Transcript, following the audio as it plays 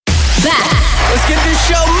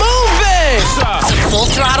show moving. To Full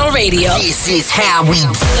Throttle Radio. This is how we do.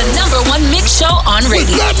 The #1 mix show on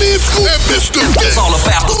radio. That means Mr. It's all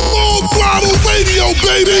about the Full Throttle Radio,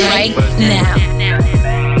 baby. Right now.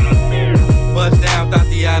 Bust down,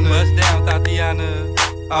 Tatiana. Bust down, Tatiana.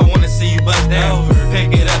 I wanna see you bust down.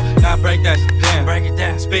 Pick it up, now break that shit down. Break it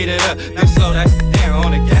down, speed it up, now slow that shit down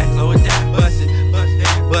on the gas. Slow it down, bust it, bust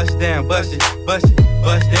down, bust down, bust it, bust it,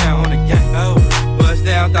 bust down on the gas. Bust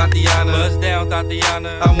down, Tatiana. Bust down, Tatiana.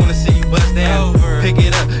 I wanna see you bust down. Pick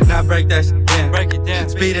it up, now break that shit down. Break it down,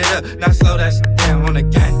 speed it up, now slow that shit down on the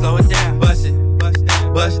gas. Slow it down, bust it, bust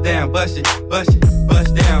down, bust down, bust it, bust it,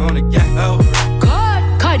 bust down on the gas.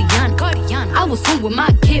 Cardiana. I was home with my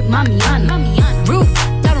kid, Mamiana. Rude,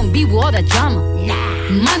 I don't be with all that drama.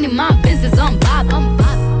 Money, my business, I'm bobbing.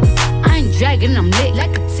 I ain't dragging, I'm lit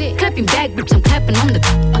like a tick. Clapping back, bitch, I'm clapping on the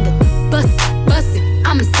bust it.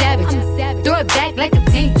 I'm a savage. Throw it back like a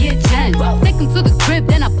 10-year challenge. Take him to the crib,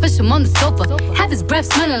 then I push him on the sofa. Have his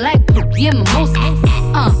breath smelling like yeah, mimosa.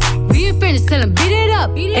 We ain't finished, tell him beat it up.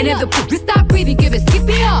 And if the poop stop breathing, give it skip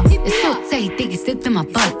it up. It's so tight, think it's slipped in my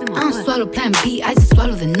butt. I don't swallow plan B, I just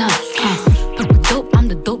swallow the nut. Dope, I'm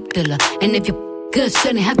the dope dealer. And if you're good,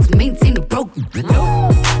 shouldn't have to maintain the broke.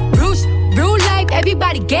 Real life,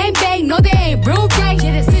 everybody gang bang, no they ain't real right.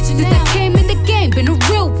 Yeah, since I came in the game, been a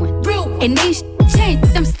real one. And they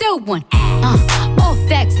changed, I'm still one. All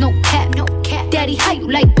facts, no cap. Daddy, how you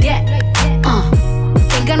like that?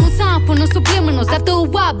 Ain't got no time for no subliminals. After a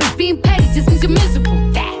while, but being petty just means you're miserable.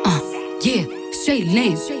 Yeah, straight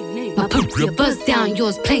lane. My pussy buzz down,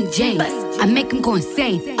 yours plain Jane. I make him go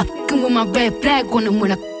insane. I fucking with my red flag on him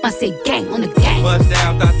when I say gang on the gang. Bust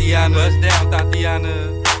down, Tatiana. Bust down,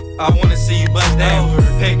 Tatiana. I wanna see you bust down.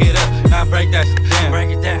 Pick it up, now break that shit down.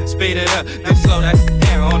 Break it down, speed it up, then slow that shit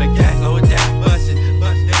down on the gas. Slow it down, bust it,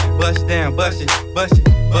 bust down, bust down, bust it, bust it,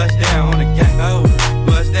 bust down on the gas.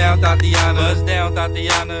 Bust down, Tatiana. Bust down,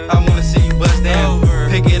 Tatiana. I wanna see you bust down.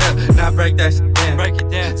 Pick it up, now break that shit down. Break it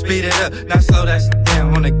down, speed it up, now slow that shit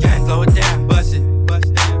down on the gas. Slow it down, bust it,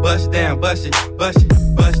 bust down, bust down, bust it, bust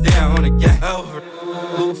it, bust down on the gas.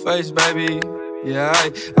 Blue face, baby. Yeah,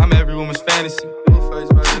 I'm every woman's fantasy.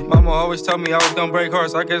 Mama always told me I was gonna break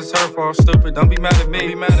hearts. I guess it's her fault, stupid. Don't be mad at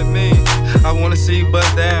me. I wanna see you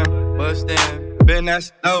bust down. Bend that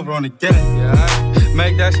shit over on the gang. Yeah,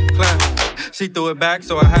 make that shit clap. She threw it back,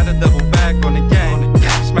 so I had to double back on the gang.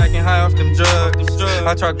 Smacking high off them drugs.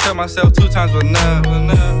 I tried to cut myself 2 times with enough.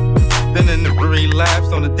 Then in the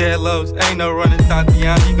relapsed on the dead lows. Ain't no running,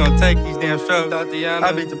 Tatiana. You gon' take these damn strokes, Tatiana.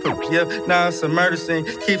 I beat the poop, yep. Now it's a murder scene.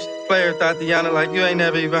 Keeps player, Tatiana, like you ain't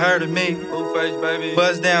never even heard of me. Blue face, baby.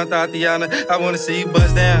 Buzz down, Tatiana. I wanna see you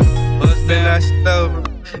buzz down. Bend that shit over.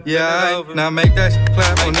 Yeah, now make that shit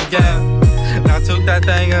clap on the gang. Now toot that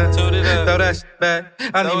thing up, throw that shit back.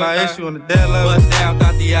 I need my issue on the dead low. Buzz down,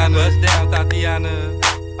 Tatiana. Buzz down, Tatiana.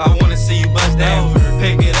 I wanna see you bust down.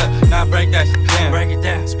 Pick it up, now break that shit down. Break it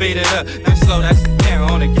down, speed it up, now slow that shit down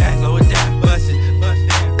on the gas. Slow it down, bust it, bust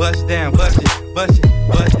down, bust down, bust it, bust it,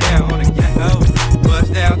 bust down on the gas.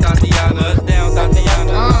 Bust down, Tatiana. Bust down,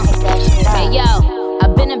 Tatiana. Hey yo,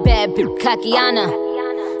 I've been a bad bitch,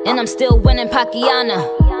 Kakiana, and I'm still winning Pakiana.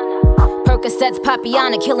 Percocets,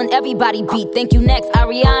 Papiana, killing everybody beat. Thank you next,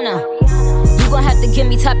 Ariana. You gon' have to give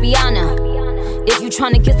me Tapiana if you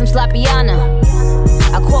tryna get some Slappiana.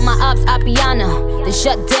 I call my ops Appiana, then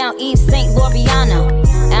shut down Eve St. Loriana.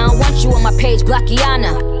 I don't want you on my page,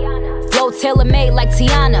 Blackiana. Flow tailor-made like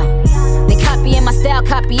Tiana. They copying my style,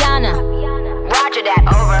 Capiana. Roger that,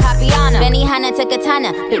 over. Capiana. Benny Hanna to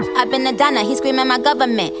Katana. I've been a Donna, he screaming my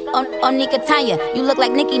government. On Nikatanya, you look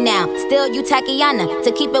like Nicki now. Still you Takiana.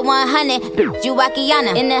 To keep it 100, you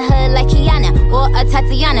Wakiana. In the hood like Kiana or a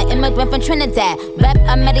Tatiana. Immigrant from Trinidad, rap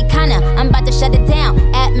Americana. I'm about to shut it down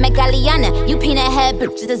at Megaliana. You peanut head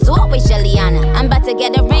bitches is always Jelliana. I'm about to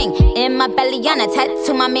get a ring in my bellyana.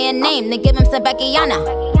 Tattoo my man name, then give him some Beckiana.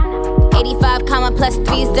 85 comma plus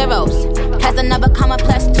 3 zeros. Casanova comma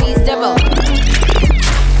plus 3 zeros.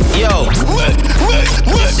 Yo,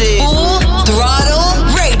 this is Full Throttle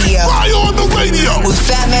Radio. Fire on the radio With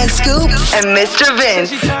Fatman Scoop and Mr. Vince.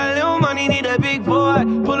 She tired, little money, need a big boy.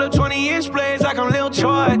 Pull up 20-inch blades like I'm Lil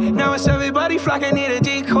Troy. Now it's everybody flocking, need a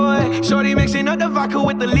decoy. Shorty mixing up the vodka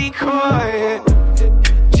with the liquor.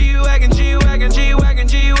 G-Wagon, G-Wagon, G-Wagon,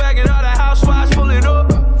 G-Wagon. All the housewives pulling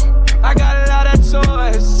up. I got a lot of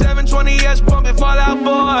toys. 720S pumping Fallout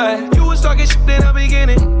Boy. You was talking shit in the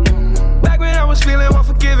beginning. Back when I was feeling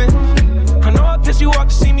unforgiving. I know I pissed you off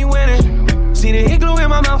to see me winning. See the hit glue in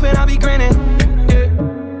my mouth and I be grinning. Yeah.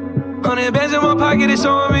 100 bands in my pocket, it's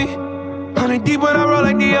on me. 100 deep when I roll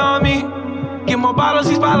like the army. Get more bottles,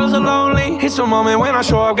 these bottles are lonely. It's a moment when I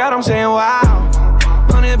show up, God, I'm saying wow.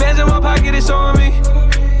 100 bands in my pocket, it's on me.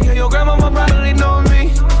 Yeah, your grandma probably know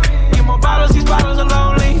me. Get more bottles, these bottles are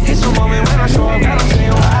lonely. It's a moment when I show up, God, I'm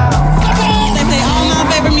saying wow. They play all my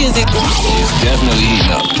favorite music. It's definitely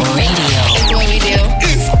heating up. Radio. It's what we do.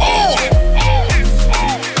 It's on.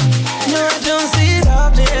 No, I don't see it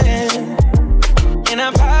often. And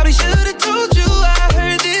I probably should've told you I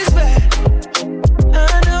heard this bad. I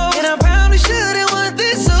know. And I probably shouldn't want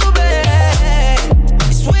this so bad.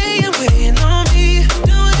 It's weighing on me.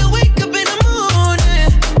 Don't wanna wake up in the morning.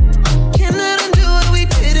 Can't let them do what we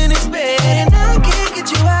did in this bed. And I can't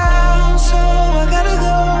get you out, so I gotta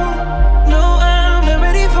go. No, I'm not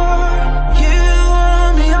ready for you.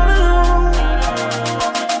 Want me all alone.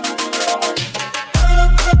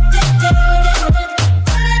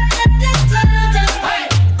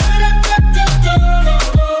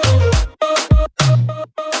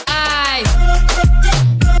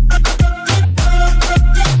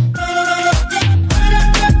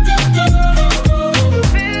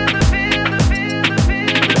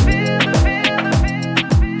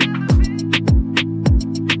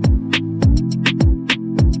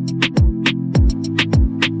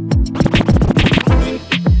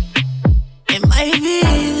 It might be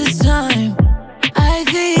this time. I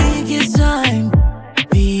think it's time.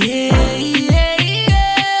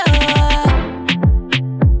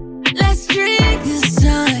 Let's drink this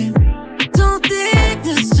time. Don't think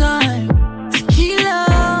this time. Tequila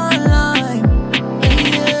lime.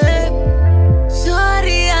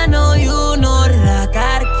 Shorty, I know you know that I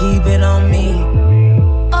gotta keep it on me.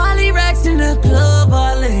 All these racks in the club,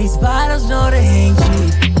 all of these bottles know they ain't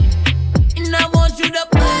cheap. And I want you to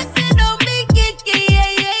bust it on me,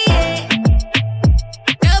 yeah.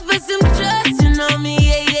 Girl, put some trust in on me,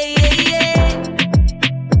 yeah.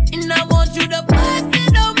 And I want you to bust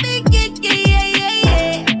it on me,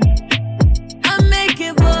 yeah. I make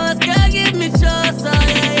it buzz, girl, give me trust, oh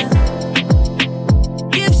yeah.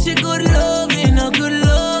 Give she good loving, a good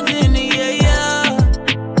loving, yeah.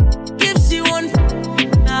 Give she one,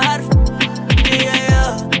 not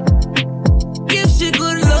yeah. Give she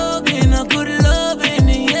good loving, a good loving,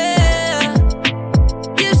 yeah.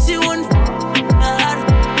 Give she one, not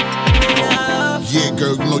yeah. Yeah,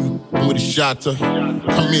 girl, you know you with a shotter.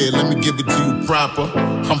 Come here, let me give it to you proper.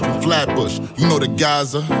 I'm from Flatbush, you know the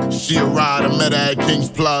Gaza. She a ride, I met her at King's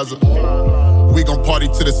Plaza. We gon' party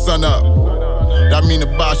till the sun up. That mean the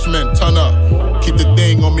Bosch men turn up. Keep the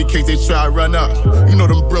thing on me in case they try to run up. You know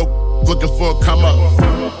them broke looking for a come up.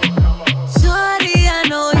 Shorty, I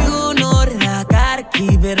know you know that I gotta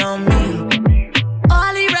keep it on me.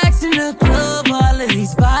 All these racks in the club, all of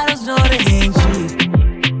these bottles know they ain't cheap.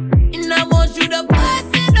 And I want you to bust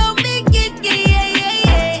it on me,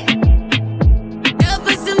 yeah. Girl,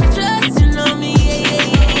 put some trust in on me,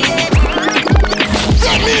 yeah.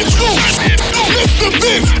 Fatman Scoop, Mr.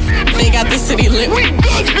 Vince. They got the city lit.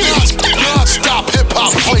 Non-stop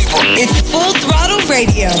hip-hop flavor. It's Full Throttle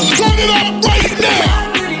Radio. Turn it up right now.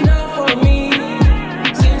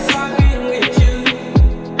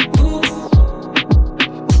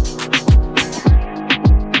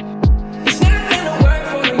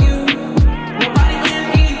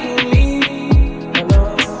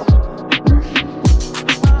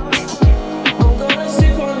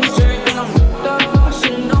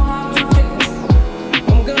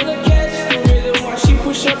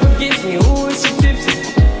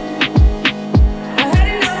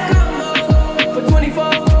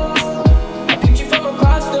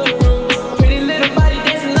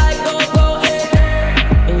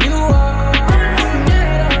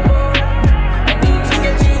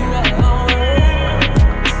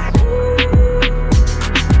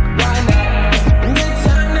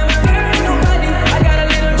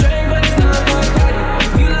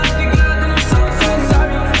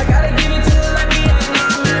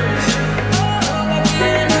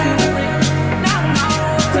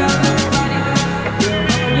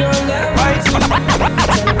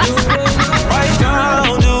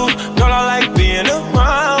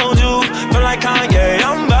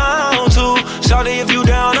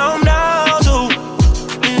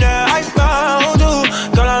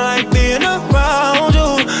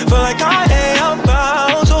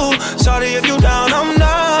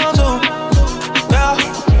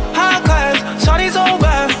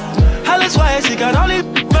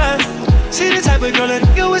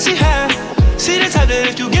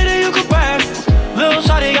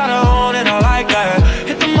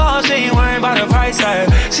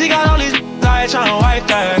 She got all these like tryna wipe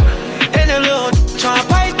that. And the little tryna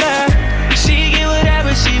pipe that. She get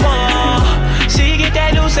whatever she want. She get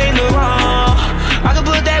that new Saint Laurent. I can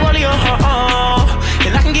put that money on her arm,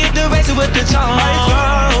 and I can get the rest with the tongue. I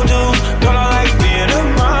found you, girl, I like being around.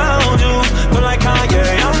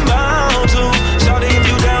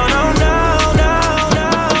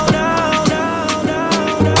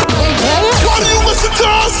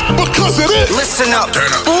 Listen up.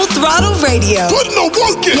 Full Throttle Radio. Put no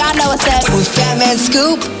work in. Y'all know what's up with Fatman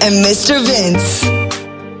Scoop and Mr. Vince.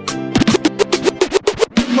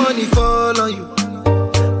 Money fall on you,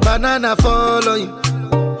 banana fall on you,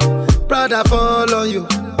 Prada fall on you,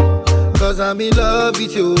 cause I'm in love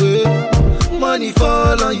with you. Money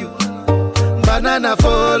fall on you, banana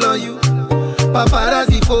fall on you,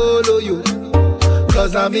 paparazzi follow you,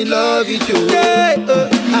 cause I'm in love with you. Yeah,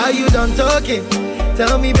 are you done talking?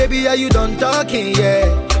 Tell me, baby, are you done talking? Yeah.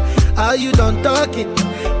 Are you done talking?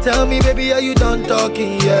 Tell me, baby, are you done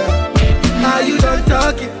talking? Yeah. Are you done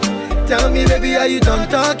talking? Tell me, baby, are you done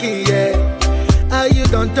talking? Yeah. Are you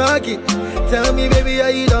done talking? Tell me, baby, are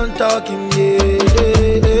you done talking? Yeah.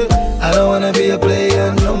 I don't wanna be a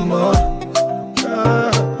player no more.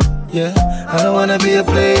 Yeah. I don't wanna be a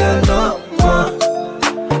player no more.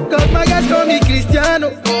 Cause my guys call me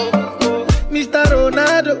Cristiano, Mr.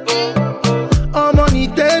 Ronaldo, I'm on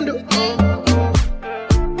Nintendo.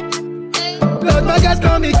 Cause my guys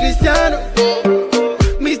call me Cristiano,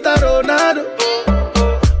 Mr. Ronaldo,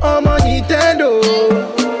 I'm on Nintendo.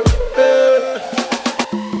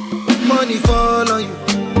 Money fall on you,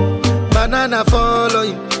 banana fall on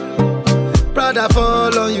you, Prada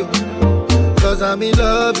fall on you, cause I'm in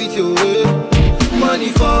love with you. Money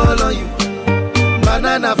fall on you,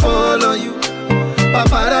 banana fall on you,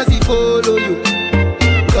 paparazzi follow you,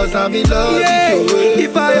 cause I'm in love with you.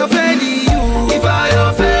 If I offend you,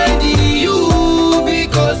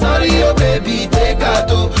 because sorry, oh baby, take a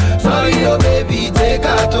toe. Sorry, oh baby, take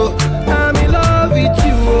a toe. I'm in love with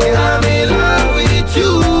you, I'm in love with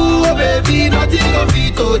you, oh baby. Nothing of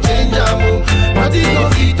it to change, nothing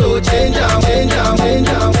of it to change,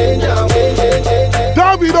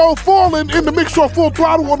 Davido falling in the mix on Full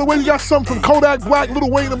Throttle. On the way, you got something from Kodak Black, Lil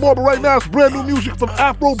Wayne and more. But right now, it's brand new music from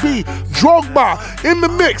Afro B, Drogba in the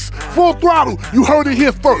mix. Full Throttle, you heard it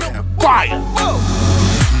here first. Fire.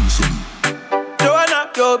 Joanna,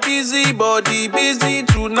 your busy body busy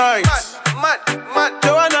tonight. Mad.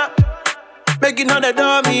 Joanna, making all the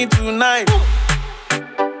dummy tonight.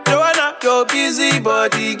 Joanna, your busy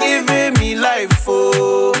body giving me life,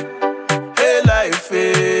 oh, hey life,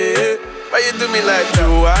 hey. Why you do me like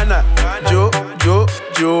Joanna?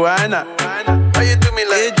 Joanna. Why you do me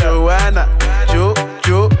like Joanna?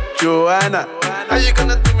 Joanna. How you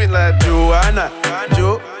gonna do me like Joanna?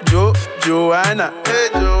 Joanna.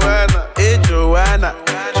 Hey Joanna.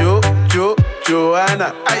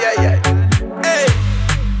 Joanna. Ay. Hey.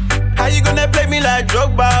 How you gonna play me like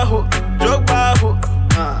Drogba?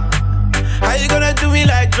 How you gonna do me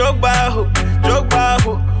like Drogba?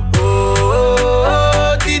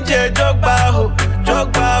 Oh, DJ Drogba.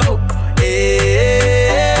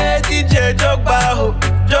 DJ Drogba.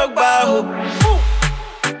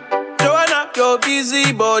 Joanna, your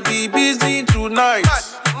busy body busy tonight.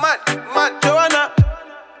 Mad. Joanna,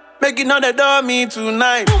 making all the dummy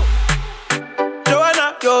tonight.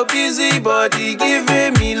 Joanna, your busy body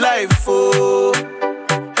giving me life, oh,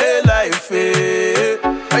 hey life, hey.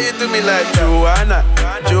 How you do me like Joanna?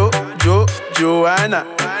 Joanna.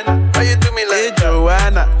 How you do me like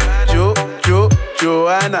Joanna?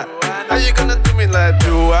 Joanna. How you gonna do me like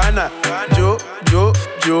Joanna?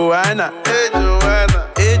 Joanna. Hey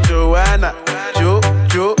Joanna.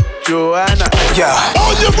 Joanna. Yeah.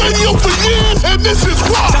 On your radio for years, and this is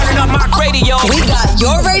why. Turning up my radio. We got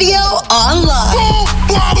your radio on live. Full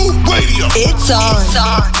Throttle Radio. It's on.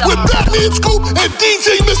 With Fatman Scoop and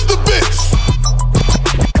DJ Mr. Vince.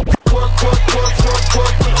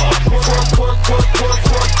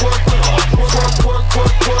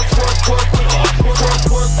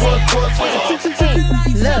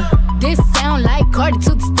 Look, this sound like Cardi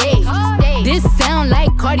to the stage. This sound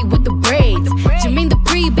like Cardi with the braids. Jermaine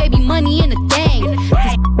Dupri, baby, money in the thing. This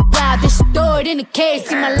wild, this stored in the case.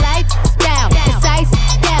 See my lifestyle, it's ice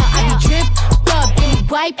down. I be dripped up, get me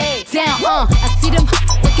wiped down. I see them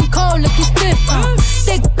looking cold, looking stiff.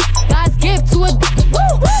 Thick God's gift to a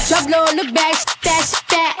drop low, look back,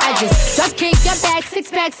 that. I just drop kick, got back, six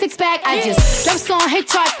pack. I just drop song, hit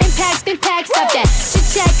charts, impact. Stop that shit,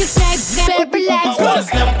 check, it's back, better relax. I wanna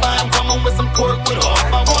slim fine woman with some pork with her.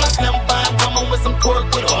 I wanna slim fine woman with some pork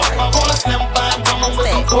with her. I wanna slim fine woman with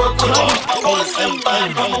some pork with her. I wanna slim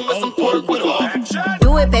fine woman with some pork with her.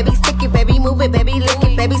 Do it, baby, stick it, baby, move it, baby, lick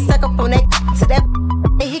it, baby, suck up on that to that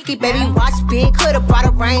hickey, baby, watch big, could've brought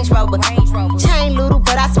a Range Rover. Chain little,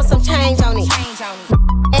 but I spent some change on it.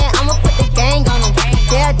 And I'ma put the gang on them.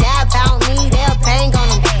 They'll die about me, they'll bang on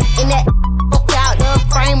them. In that out the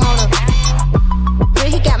frame on them. Yeah,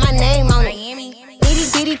 he got my name on it. Itty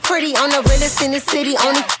bitty pretty on the realest in the city.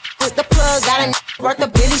 Only with the plug, got a worth a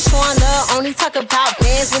Billy showing love. Only talk about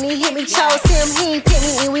bands When he hit me, chose him, he ain't pick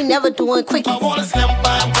me, and we never doing quickies. I want a slim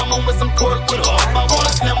fine woman with some pork with her. I want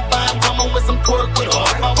a slim fine woman with some pork with her.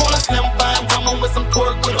 I want a slim fine woman with some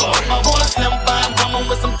pork with her. I want a slim fine woman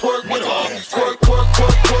with some pork with her. Pork, pork,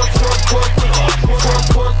 pork, pork, pork, pork with her. Pork,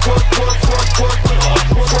 pork, pork, pork, pork, pork with her.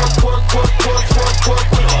 Pork, pork, pork, pork, pork, pork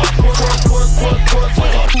with her. Pork, pork, pork, pork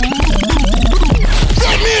with her.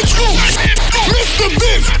 Fatman Scoop, Mr.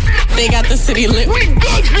 Vince. They got the city lit. We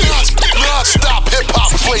got non-stop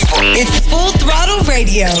hip-hop flavor. It's Full Throttle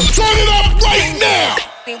Radio. Turn it up right now.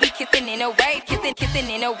 We kissing in a wave, kissing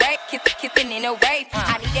in a wave, kissing in a wave.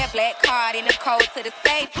 I need that black card in the code to the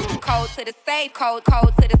safe, code to the safe, code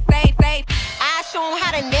to the safe. I show 'em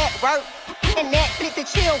how to network. And Netflix and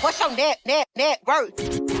chill. What's your net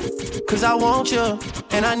worth? Cause I want you,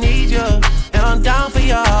 and I need you, and I'm down for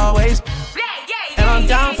you always. And I'm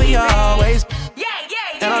down for you always.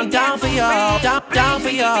 And I'm down for you, down for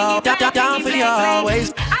you, down for you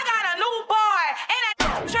always. I got a new boy and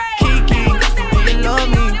a trade. Kiki, do you love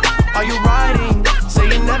me? Are you riding? Say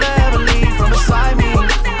you never ever leave from beside me.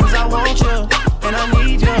 Cause I want you, and I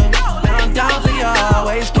need you, and I'm down for you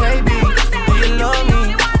always. KB, do you love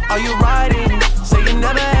me? Are you riding? Say you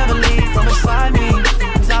never ever leave from beside me.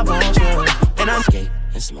 Cause I want you, and I'm skate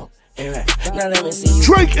and smoke. Now let me see.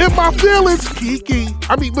 Drake in my feelings, Kiki.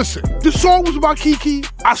 I mean, listen, this song was about Kiki.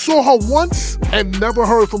 I saw her once and never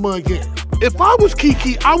heard from her again. If I was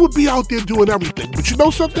Kiki, I would be out there doing everything. But you know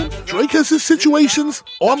something? Drake has his situations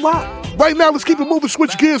online. Right now, let's keep it moving.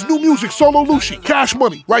 Switch gears. New music. Solo Lucy. Cash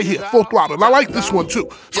Money. Right here. Full Throttle. And I like this one, too.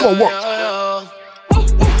 It's gonna work.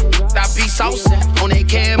 That be saucin' on that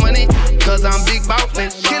cash money. Cause I'm big ballin'.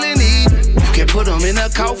 Killing it. You can put them in a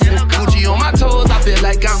coffin. Gucci on my toes. I feel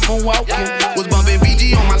like I'm walking. Was bumping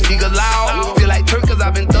BG on my speaker loud. Feel like Turk cause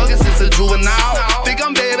I've been thuggin' since a juvenile. Think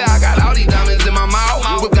I'm baby. I got all these diamonds in my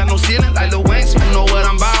mouth. Whip got no ceiling like Lil Wayne, so you know what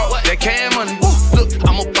I'm about. That cash money. Look,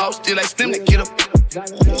 I'm a boss, still like Slim to get up.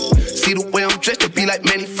 See the way I'm dressed, it be like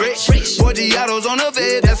Manny Fresh. Borgiatos on the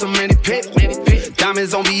bed, that's a Manny Pet.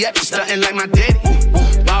 Diamonds on me, stuntin' like my daddy.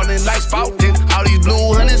 Ballin' like Spoutin'. All these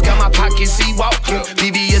blue hunters got my pockets, see walkin'.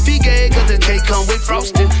 BBSP gay, cause the cake come with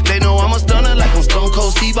frosting. They know I'm a stunner like I'm Stone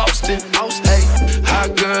Cold Steve Austin. Hey,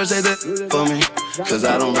 hot girls, say that for me. Cause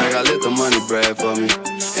I don't brag, I let the money brag for me.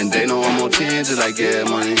 And they know I'm on 10 just like gas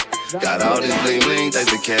money. Got all this bling bling,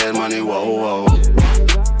 thanks to cash money, whoa, whoa.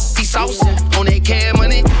 Be saucin' on that cash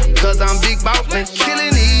money, cause I'm big ballin',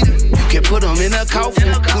 killin' it. You can put them in a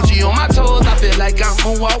coffin. Gucci on my toes, I feel like I'm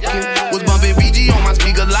walking. Was bumpin' BG on my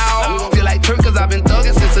speaker loud. Feel like Turk cause I've been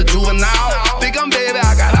thuggin' since a juvenile. Think I'm baby,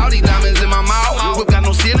 I got all these diamonds in my mouth. Whip got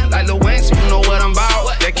no ceiling like Lil Wayne, so you know what I'm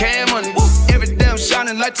about. That cash money, every day I'm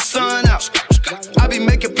shining like the sun out. I be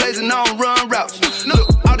making plays and I don't run routes. Look,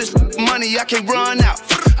 all this money I can't run out.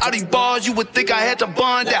 All these bars you would think I had to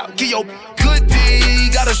bond out. Get your good D,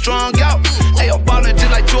 got a strong out. Hey, I'm ballin'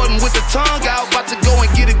 just like Jordan with the tongue out. About to go and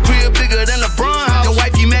get a crib bigger than LeBron house. Your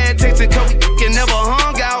wifey mad, texting cause we never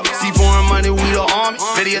hung out. See foreign money, we the army,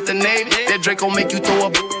 ready at the Navy. That Drake gon' make you throw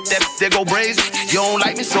up, that go brazen. You don't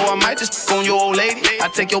like me, so I might just on your old lady. I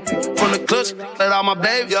take your from the clutch, let out my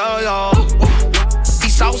baby, yo. Be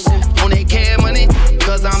saucin' on that cash money,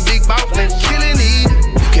 cause I'm big ballin', killin' it.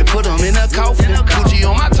 You can put them in a coffin. Gucci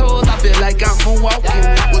on my toes, I feel like I'm walking.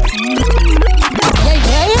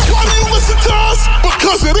 Why do you listen to us?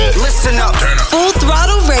 Because it is. Listen up. Full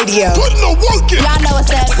Throttle Radio. Putting the work in. Y'all know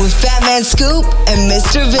what's up. With Fatman Scoop and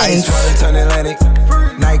Mr. Vince. Ice turn Atlantic.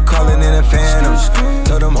 Night calling in a phantom.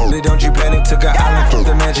 Told them, holy, don't you panic. Took an island from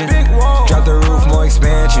the mansion. Drop the roof, more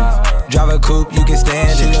expansion. Drive a coupe, you can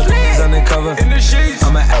stand it. She's undercover.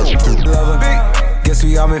 I'm an absolute lover. Guess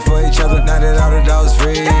we all meant for each other. Now that all the dogs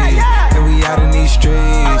free, and we out in these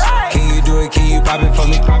streets. Can you do it? Can you pop it for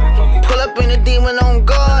me? Pull up in a demon on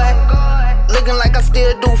guard. Looking like I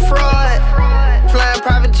still do fraud. Flying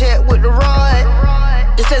private jet with the rod.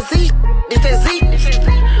 It's that Z, it's that Z.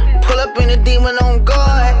 Pull up in a demon on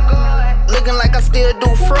guard. Looking like I still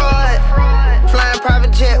do fraud. Flying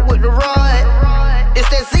private jet with the rod. It's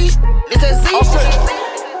that Z, it's that Z.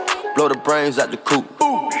 Okay. Blow the brains out the coop.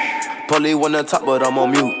 Polly one on top, but I'm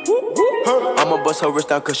on mute. I'ma bust her wrist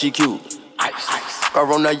down cause she cute. Ice.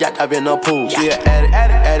 Car on the yacht, I've been a pool. She an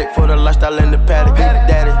addict for the lifestyle in the paddock.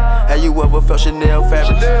 Daddy, have you ever felt Chanel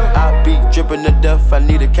fabric? I be dripping to death, I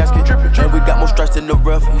need a casket. And we got more strikes in the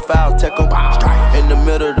rough, he foul tech em. In the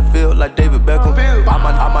middle of the field like David Beckham.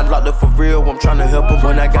 I'm locked up for real, I'm tryna help him.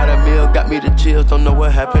 When I got a meal, got me the chills, don't know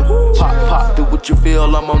what happened. Pop, do what you feel,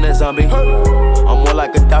 I'm on that zombie. I'm more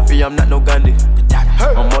like Gaddafi, I'm not no Gandhi.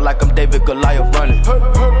 I'm more like I'm David Goliath running.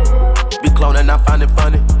 Be cloning, I find it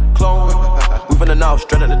funny. Clone. We finna know,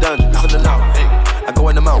 straight out the dungeon. Finna know. I go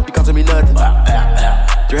in the mouth, it costing me nothing.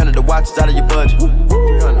 300 the watches out of your budget.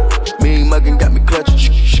 Mean muggin' got me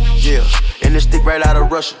clutching. Yeah, and this stick right out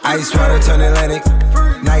of Russia. Ice water turn Atlantic.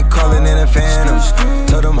 Night calling in a phantom.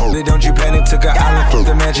 Told them, don't you panic. Took an island from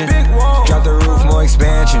the mansion. Drop the roof, more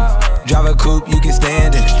expansion. Drive a coupe, you can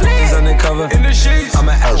stand it. He's undercover. I'm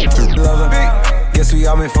an absolute lover. Guess we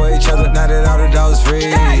all meant for each other. Now that all the dogs free,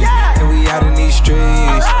 and we out in these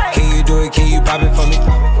streets. Can you do it? Can you pop it for me?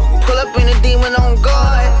 Pull up in a demon on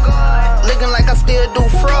guard. Looking like I still do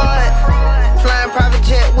fraud. Flying private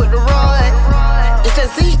jet with the rod. It's a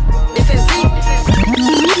Z. It's a Z.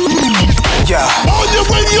 Yeah. On your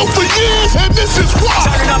radio for years, and this is why.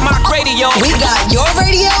 Turn up my radio. We got your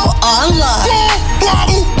radio online. Full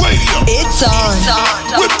Throttle Radio. It's on.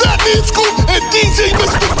 With Fatman Scoop and DJ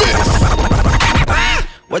Mr. Vince.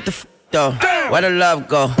 What the though? Where the love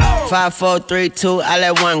go? 5, 4, 3, 2, I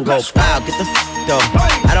let one go. Wow, get the though.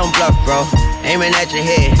 I don't bluff, bro. Aiming at your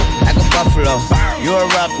head like a buffalo. You a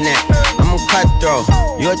roughneck, I'm a cutthroat.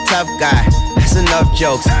 You a tough guy. That's enough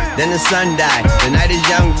jokes. Then the sun died. The night is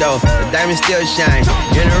young though. The diamonds still shine.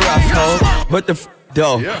 You're in a rough hole. What the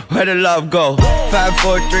though? Where the love go? 5,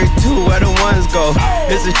 4, 3, 2, where the ones go?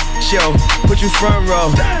 It's a show. Put you front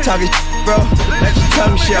row. Talking bro. Let your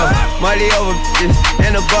tongue show. Money over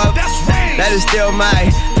and above. That is still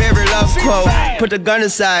my favorite love quote. Put the gun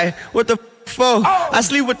aside. What the for? I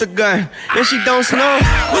sleep with the gun. And she don't snow.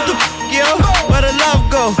 What the yo? Where the love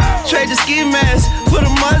go? Trade the ski mask for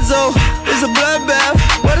the muzzle. It's a bloodbath.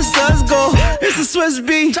 Where the suns go? It's a Swiss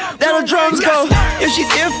beat. That the drums go. If she's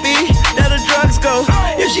iffy, that the drugs go.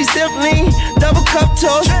 If she's simply double cup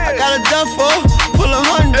toast, I got a duffel full of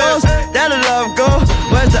hundos. That the love go.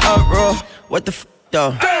 Where's the uproar? What the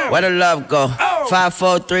though? Where the love go? 5,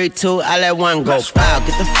 4, 3, 2, I let one go. Wow,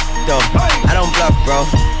 get the though. I don't bluff, bro.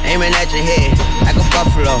 Aiming at your head like a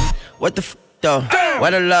buffalo. What the though?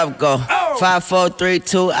 Where the love go? 5, 4, 3,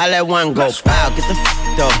 2, I let one go. Wow, get the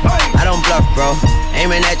though. I don't bluff, bro.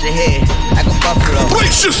 Aiming at your head like a buffalo.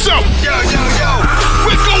 Brace yourself. Yo, yo, yo.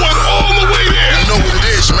 We're going all the way there. You know what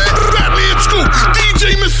it is, man. Fatman Scoop,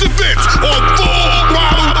 DJ Mr. Vince on Full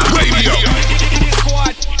Throttle Radio.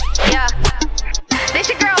 Yeah. This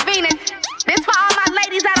your girl Venus. This for all my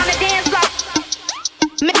ladies out on the dance floor.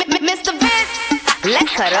 Mr. Vince,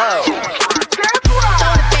 let's cut up. Throw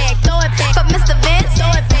it back, throw it back. For Mr. Vince, throw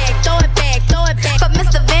it back, throw it back, throw it back. For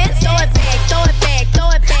Mr. Vince, throw it back, throw it back, throw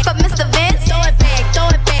it back. For Mr. Vince, throw it back, throw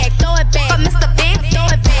it back, throw it back. For Mr. Vince, throw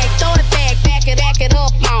it back, throw it back, back it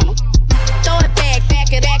up, mama. Throw it back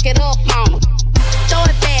it up, mama. Throw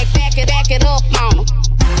it back it up, mama.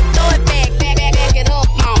 Throw it back it up,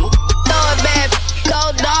 mama. Throw it back, go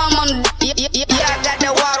dumb on the. Yeah, I got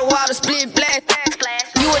that water, split black.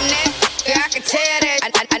 You a nigga, I can tell that.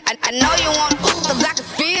 I know you want, cause I can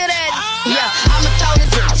feel that. Yeah, I'ma throw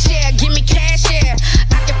this share, give me cash, yeah.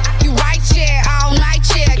 I can you right, yeah, all night,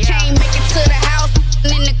 yeah. Can't make it to the house,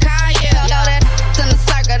 in the car, yeah. Throw that in the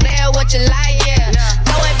circle, there, what you like, yeah.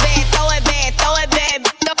 Throw it back, throw it back, throw it back.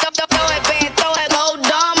 Throw it back, throw it, go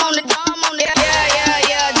dumb on the.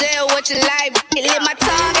 Yeah, there, what you like. Let my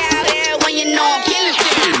tongue out there when you know I'm killing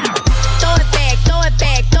shit. Throw it back, throw it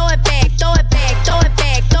back, throw it back, throw it back, throw it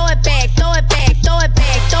back, throw it back, throw it back, throw it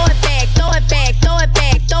back, throw it back, throw it back, throw it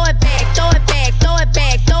back, throw it back, throw it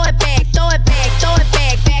back, throw it back, throw it back, throw it back, throw it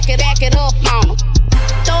back, back it up, mama.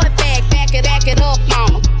 Throw it back it up,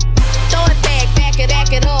 mama. Throw it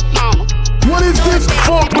back it up, mama. What is this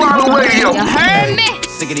Full Throttle Radio? You heard me?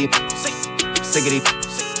 Sickity,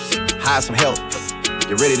 hire some help.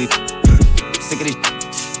 You ready to sickity,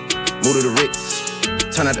 move to the Ritz,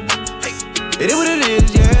 turn out the. It is what it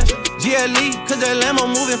is, yeah. GLE, cause that Lambo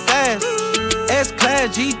moving fast.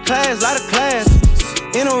 S-Class, G-Class, lot of class.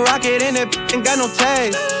 In a rocket, and that ain't got no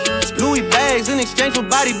tags. Louis bags in exchange for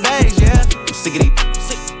body bags, yeah. I'm sickity,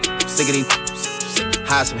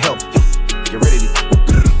 hire some help. You ready to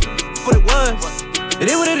what it was. It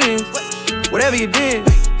is what it is. Whatever you did,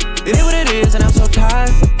 it is what it is, and I'm so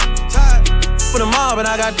tired. For the mob, and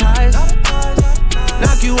I got ties.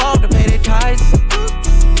 Knock you off to pay their ties.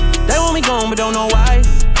 They want me gone, but don't know why.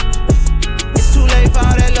 It's too late for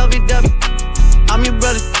all that lovey-dovey. I'm your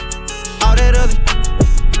brother, all that other.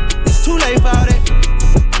 It's too late for all that.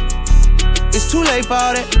 It's too late for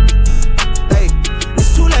all that. Hey,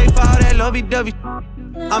 it's too late for all that lovey-dovey.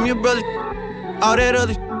 I'm your brother, all that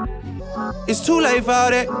other. It's too late for all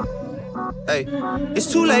that. Hey, it's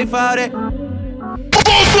too late for all that.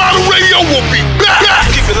 Full Throttle Radio will be back.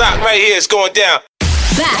 Keep it locked right here, it's going down.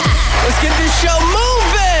 Back. Let's get this show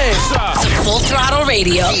moving. Full Throttle Radio.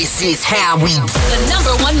 Radio. This is how we do.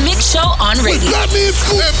 The #1 mix show on radio. With Fatman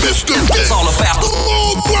Scoop and Mr. Vince. It's all about the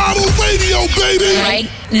Full Throttle Radio, baby. Right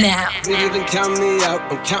now. Niggas been counting me out.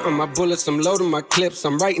 I'm counting my bullets. I'm loading my clips.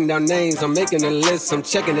 I'm writing down names. I'm making a list. I'm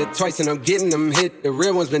checking it twice and I'm getting them hit. The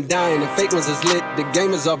real ones been dying. The fake ones is lit. The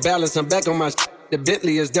game is off balance. I'm back on my The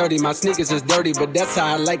Bentley is dirty, my sneakers is dirty, but that's how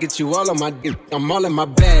I like it. You all on my dick, I'm all in my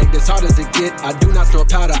bag, as hard as it get. I do not store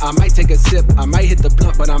powder, I might take a sip. I might hit the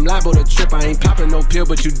blunt, but I'm liable to trip. I ain't popping no pill,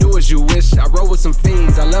 but you do as you wish. I roll with some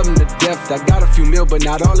fiends, I love them to death. I got a few mil, but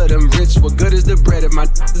not all of them rich. What good is the bread if my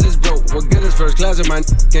is broke? What good is first class if my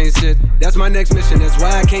can't sit? That's my next mission, that's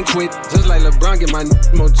why I can't quit. Just like LeBron, get my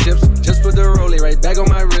more chips. Just put the rollie right back on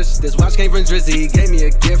my wrist. This watch came from Drizzy, he gave me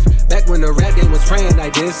a gift. Back when the rap game was praying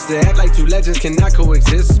like this. To act like two legends cannot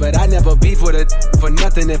coexist. But I never beef with it for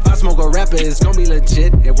nothing. If I smoke a rapper, it's gonna be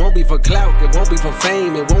legit. It won't be for clout, it won't be for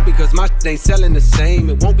fame. It won't be cause my shit ain't selling the same.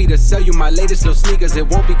 It won't be to sell you my latest little sneakers. It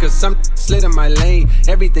won't be cause some slid in my lane.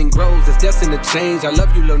 Everything grows, it's destined to change. I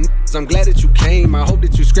love you little niggas, I'm glad that you came. I hope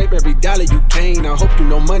that you scrape every dollar you gain. I hope you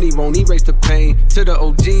know money won't erase the pain. To the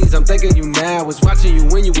OGs, I'm thanking you now. Was watching you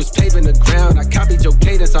when you was paving the ground. I copied your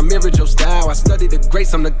cadence, I mirrored your style. I studied the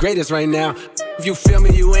greats, I'm the greatest right now. If you feel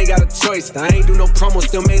me, you ain't got a choice. I ain't do no promo,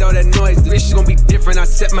 still made all that noise. This shit gon' be different, I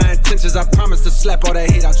set my intentions. I promise to slap all that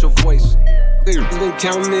hate out your voice. Niggas been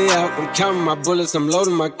counting me out, I'm counting my bullets. I'm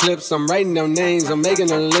loading my clips, I'm writing down names. I'm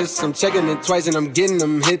making a list, I'm checking it twice and I'm getting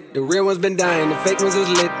them hit. The real ones been dying, the fake ones is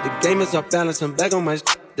lit. The game is off balance, I'm back on my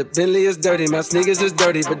shit. The Bentley is dirty, my sneakers is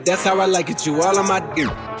dirty, but that's how I like it, you all on my dick.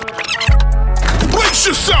 Brace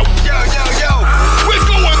yourself! Yo, yo, yo! We're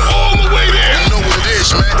going all the way there! You know what it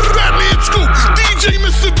is, man. Fatman Scoop, DJ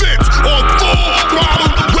Mr. Vince on Full Throttle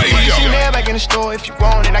Radio. She there back in the store if you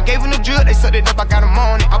want it. I gave them the drill, they sucked it up, I got them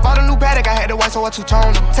on it. I bought a new Patek, I had the white, so I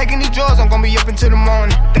two-toned it. Taking these drugs, I'm gonna be up until the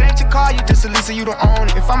morning. That ain't your car, you just a Lisa, you don't own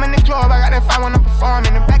it. If I'm in the club, I got that 5 when I'm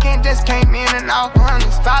performing. The back end just came in and out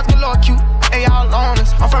runners. Vibes galore, cute, they all on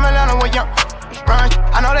us. I'm from Atlanta, where young run.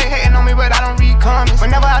 I know they hating on me, but I don't read comments.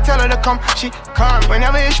 Whenever I tell her to come, she come.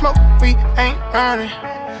 Whenever it's smoke, we ain't running.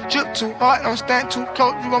 Drip too hard, don't stand too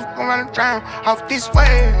close. You gon' fuck around and drown. Off this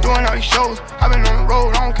way, doing all these shows. I been on the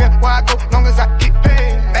road, I don't care where I go, long as I get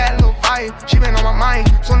paid. Bad little vibe, she been on my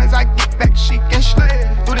mind. Soon as I get back, she can slay.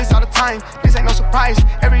 Do this all the time, this ain't no surprise.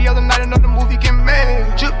 Every other night, another movie get made.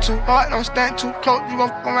 Drip too hard, don't stand too close. You gon'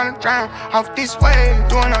 fuck around and drown. Off this way,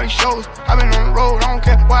 doing all these shows. I been on the road, I don't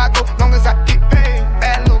care where I go, long as I get paid.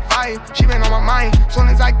 Bad little vibe, she been on my mind. Soon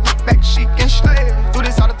as I get back, she can slay. Do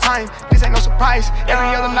this all the time, this ain't no surprise.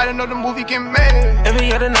 Every other night, another movie get made.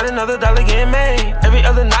 Every other night, another dollar get made. Every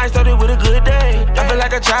other night started with a good day. I feel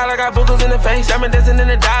like a child, I got boogers in the face. I'm dancing in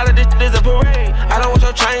the dollar, this shit is a parade. I don't want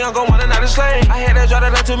your train, I'm gon' want another slave. I had that draw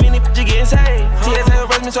that like too many bitches getting saved. TSA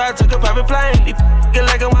arrest me, so I took a private plane. These get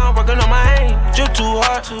like while I'm working on my aim. Drip too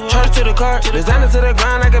hard, charge to the cart. Designer to the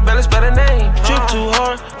ground, like a better spell a name. Drip too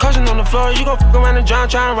hard, caution on the floor. You gon' fuck around and drown,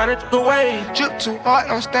 try and ride it away. Drip too hard,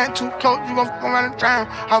 don't stand too close. You gon' fuck around and drown.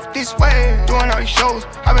 Off this way, doing all these shows.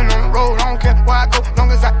 I been on the road, I don't care where I go,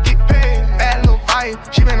 long as I get paid. Bad little vibe,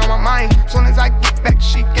 she been on my mind. Soon as I get back,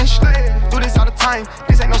 she can slay. Do this all the time,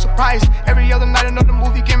 this ain't no surprise. Every other night, another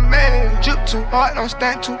movie get made. Drip too hard, don't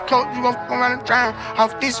stand too close. You gon' fuck around and drown.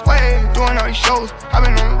 Off this way, doing all these shows. I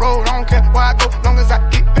been on the road, I don't care where I go, long as I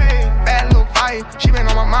get paid. Bad little vibe, she been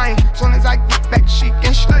on my mind. Soon as I get back, she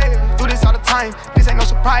can slay. Do this all the time, this ain't no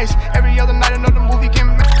surprise. Every other night, another movie get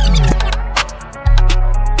made.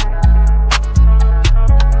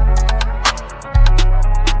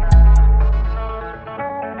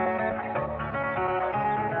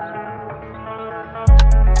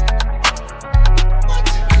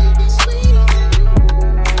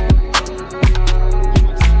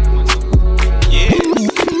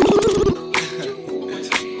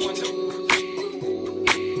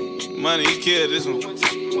 Money, you killed this one.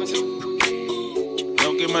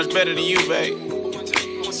 Don't get much better than you, babe.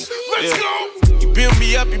 Let's go! You build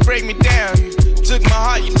me up, you break me down. You took my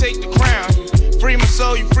heart, you take the crown. You free my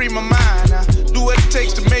soul, you free my mind. I do what it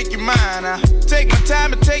takes to make you mine. I take my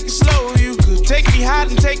time and take it slow. You could take me high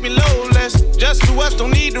and take me low. Let's just do us,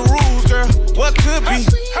 don't need the rules, girl. What could be?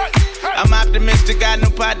 I'm optimistic, got no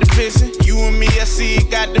pot to pissing. You and me, I see it,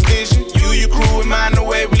 got division. You, your crew, and mine, the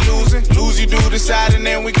way we losing. Lose, you do the side, and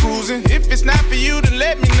then we cruising. If it's not for you, then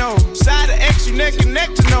let me know. Side of X, you neck and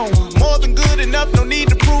neck to no one. More than good enough, no need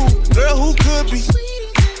to prove. Girl, who could be?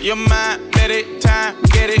 Your mind, bet it, time,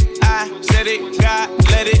 get it. I said it, God,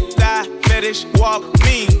 let it die. Fetish, walk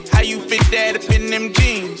me. How you fit that up in them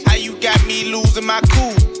jeans? How you got me losing my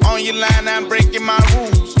cool? On your line, I'm breaking my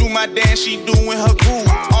rules. Do my dance, she doing her groove.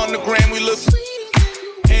 On the gram, we look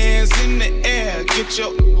hands Hands in the air, get your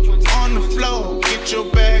on the floor, get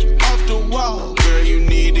your back off the wall. Girl, you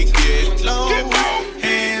need to get low.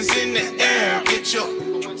 Hands in the air, get your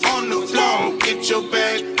on the floor, get your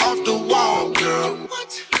back off the wall, girl.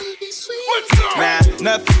 Nah,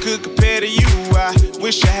 nothing could compare to you. I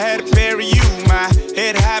wish I had a pair of you. My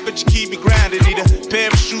head high, but you keep me grounded. Need a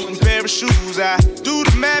parachute and pair of shoes. I do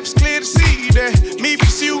the maps clear to see that me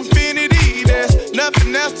pursue infinity. There's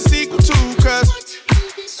nothing else to sequel to, cause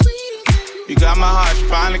you got my heart, you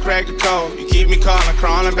finally cracked the code. You keep me calling,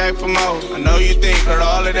 crawling back for more. I know you think heard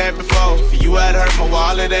all of that before. For you I'd hurt my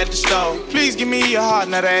wallet at the store. Please give me your heart,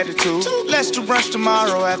 not attitude. Let's do brunch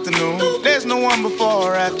tomorrow afternoon. There's no one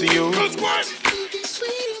before or after you.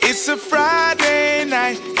 It's a Friday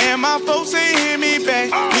night and my folks ain't hear me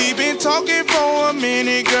back. We've been talking for a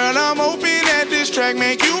minute, girl. I'm hoping that this track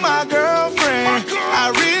make you my girlfriend.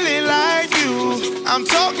 I really like you. I'm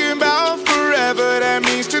talking about forever. That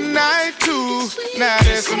means tonight too. Now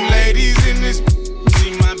there's some ladies in this.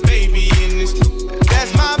 See my baby in this.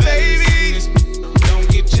 That's my baby. Don't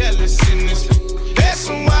get jealous in this. There's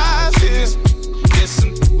some wives in this. There's some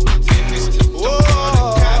in this.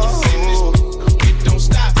 Whoa.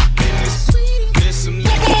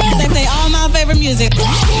 They all my favorite music.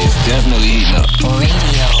 It's definitely heating up.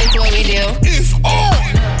 Radio. It's what we do. It's on.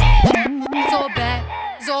 It's all bad,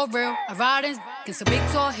 it's all real. I ride in some big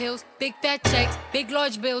tall hills, big fat checks, big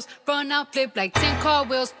large bills. Run out, flip like 10 car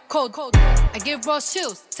wheels. Cold. I give raw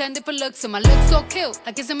chills, 10 different looks, and my looks so kill.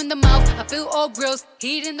 I kiss him in the mouth, I feel all grills.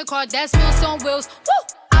 Heat in the car, that smells on wheels.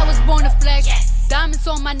 Woo! I was born to flex. Yes. Diamonds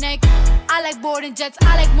on my neck. I like boarding jets,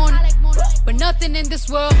 I like more. But nothing in this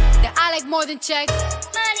world that I like more than checks.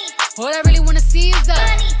 Money. All I really wanna see is the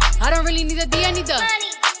money. I don't really need a D, I need the money.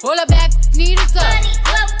 All I back need is the money.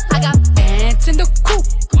 I got bands in the coop,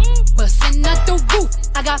 bustin' out the roof.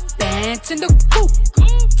 I got bands in the coop.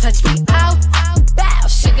 Touch me out, bow,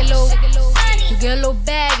 shake a little. You get a little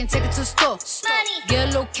bag and take it to the store. Get a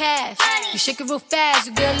little cash, you shake it real fast,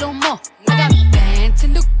 you get a little more. I got bands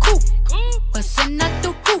in the coop, bustin' out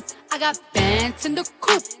the roof. I got bands in the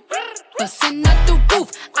coop, bustin' out the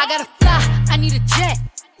roof. I gotta fly, I need a jet.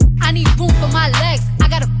 I need room for my legs. I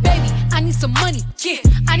got a baby, I need some money. Yeah,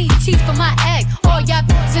 I need teeth for my egg. All y'all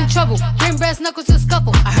bitches in trouble. Bring brass knuckles to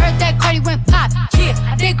scuffle. I heard that Cardi went pop. Yeah,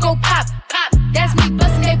 I did go pop. That's me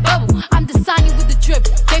busting that bubble. I'm the Sonny with the drip.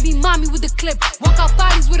 Baby mommy with the clip. Walk out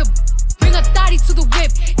bodies with a. Bring a thotty to the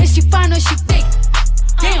whip. Is she fine or she fake?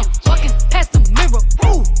 Damn, walking past the mirror.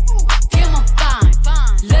 Ooh, damn, I'm fine.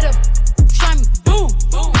 Let her try me. Boom,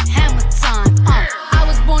 hammer time. I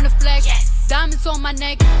was born to flex. Yes. Diamonds on my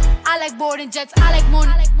neck. I like boarding jets, I like more.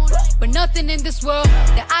 But nothing in this world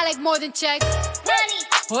that I like more than checks. Money.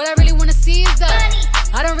 All I really wanna see is the money.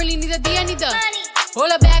 I don't really need a D, I need the money.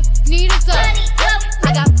 All I back need is the money.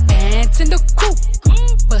 I got bands in the coop,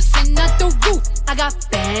 bustin' out the roof. I got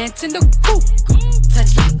bands in the coop.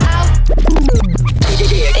 Touch me out.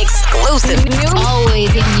 Exclusive.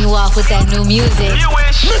 Always hitting you off with that new music.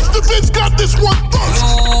 Mr. Vince got this one first.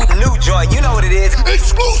 New joint, you know what it is.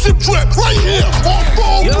 Exclusive trip right here on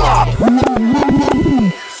Full Throttle.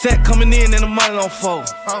 Set coming in and the money on fold.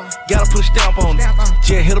 Gotta put a stamp on it.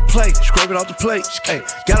 Jet hit a plate, scrape it off the plate. Hey,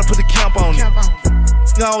 gotta put the camp on it.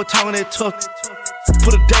 You always talking that tough.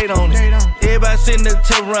 Put a date on it. Everybody sitting at the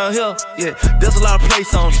table around here. Yeah, there's a lot of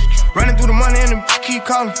place on it. Running through the money and the keep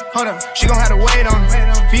calling. Hold up, she gon' have to wait on it.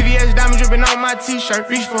 VVS diamond dripping on my t-shirt.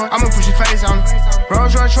 Reach for it, I'ma push your face on it.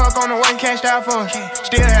 Rolls Royce truck on the way, cashed out for it.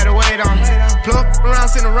 Still had to wait on it. Plug around,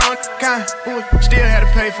 sitting around, kind. Still had to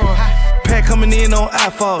pay for it. Pack coming in on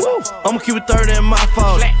iPhone. I'ma keep it 30 in my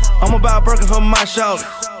fault. I'ma buy a Birkin from my shoulder.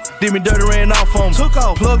 Did me dirty, ran off on me. Took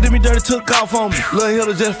off. Plug did me dirty, took off on me. Lil'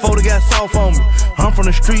 Hilda just folded, got soft on me. I'm from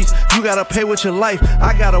the streets, you gotta pay with your life.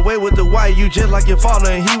 I got away with the white, you just like your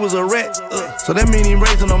father, and he was a rat. So that mean he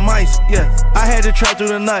raising the mice, yeah. I had to trap through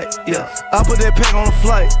the night, yeah. I put that pack on the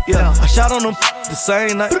flight, yeah. I shot on them the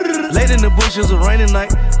same night. Late in the bushes, a rainy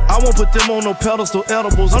night. I won't put them on no pedestal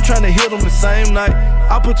edibles. I'm trying to hit them the same night.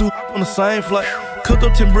 I put two on the same flight. Cooked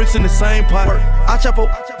up 10 bricks in the same pot. I chop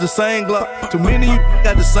up the same Glock. Too many of you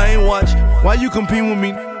got the same watch. Why you compete with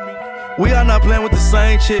me? We are not playing with the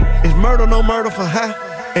same chick. It's murder, no murder for high.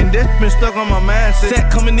 And that's been stuck on my mindset.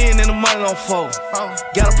 Set coming in and the money on fold.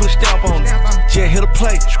 Gotta put a stamp on it. Jet hit a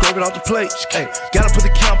plate, scrape it off the plate. Hey, gotta put the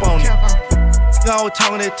camp on it. You always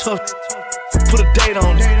talking that tough. Put a date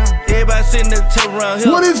on it. Everybody sitting at the table around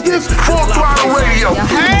here. What is this? Full Throttle Radio. You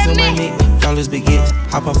heard me? Dollars big hits,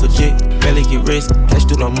 hop off a jet, barely get rich. Cash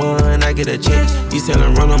through the mud and I get a check. You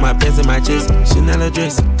sellin' run on my pants and my chest. Chanel a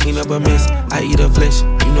dress, clean up a mess. I eat a flesh,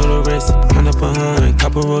 you know the rest. Run up 100,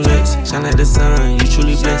 couple Rolex, shine like the sun. You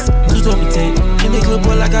truly blessed.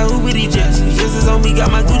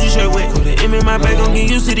 my back, don't get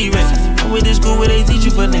used to these rats. I'm with this school where they teach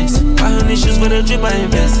you finesse. 500 shoes for the drip I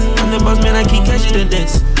invest. I'm the boss man, I keep catching the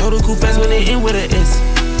dance. Know the cool fast when they end with an S.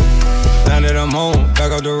 Now that I'm home,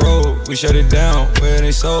 back off the road, we shut it down, where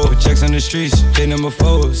they sold. Put checks on the streets, J number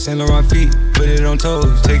 4, Saint Laurent feet, put it on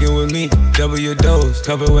toes. Take it with me, double your dose.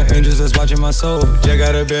 Covered with angels that's watching my soul. Jack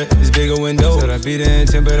out a bed, it's bigger window. Said I be the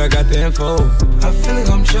intent, but I got the info. I feel like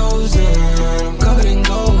I'm chosen, I'm covered in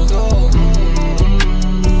gold.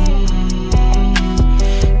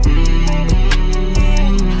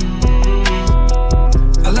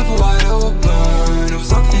 I left her wide open, it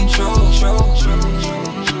was off control.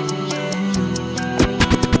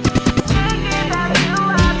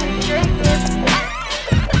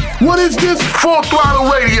 What is this? Full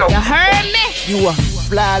Throttle Radio. You heard me? You a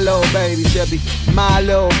fly little baby, should be my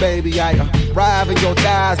little baby. I arrive in your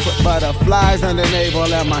thighs, put butterflies on the navel,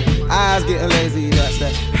 and my eyes getting lazy. That's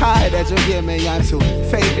that high that you give me. I'm too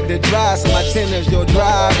faded to drive, so my tennis your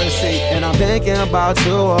driver's seat. And I'm thinking about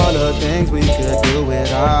you, all the things we could do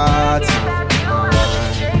with our time.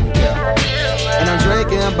 Yeah. And I'm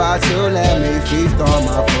drinking about you, let me feast on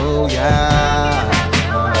my food, yeah.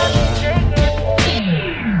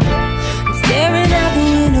 Staring out the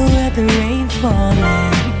window at the rain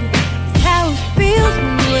falling. It's how it feels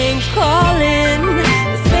when you ain't calling.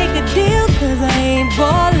 Let's make a deal cause I ain't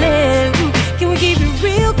ballin'. Can we keep it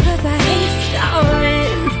real cause I ain't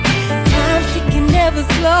stalling. Time's ticking ever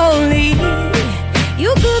slowly.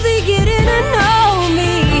 You could be getting to know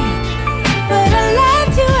me, but I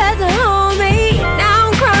left you as a homie. Now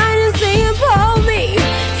I'm crying and saying pull me.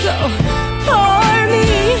 So pour me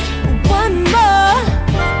one more.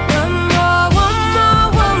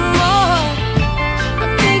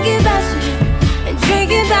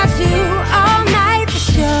 All night for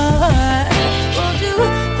sure. Won't you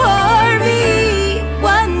pour me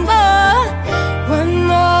one more? One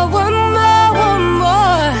more, one more, one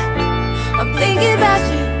more. I'm thinking about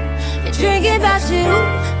you and drinking about you.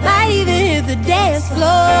 Might even hit the dance floor.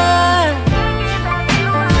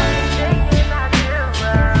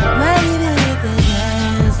 Might even hit the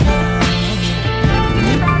dance floor.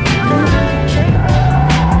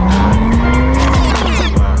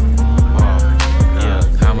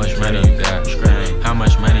 How much money you got? How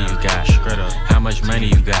much money you got? How much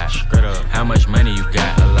money you got? How much money you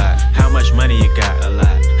got? A lot. How much money you got? A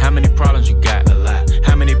lot. How many problems you got? A lot.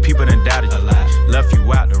 How many people done doubted you? A lot. Left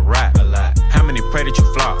you out to rot? A lot. How many pray that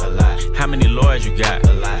you flop? A lot. How many lawyers you got?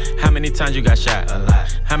 A lot. How many times you got shot? A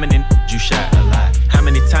lot. How many you shot? A lot. How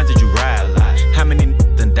many times did you ride? A lot. How many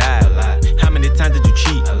done died? A lot. How many times did you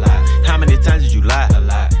cheat? A lot. How many times did you lie? A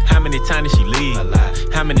lot. How many times did she leave? A lot.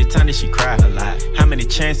 How many times did she cry? A lot. How many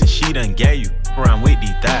chances she done gave you? Around with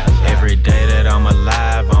these thighs. Every day that I'm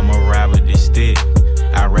alive, I'ma ride with this stick.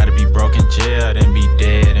 I'd rather be broke in jail than be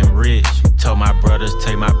dead and rich. Told my brothers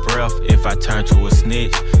take my breath if I turn to a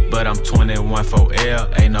snitch. But I'm 21 for L,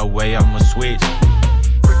 ain't no way I'ma switch.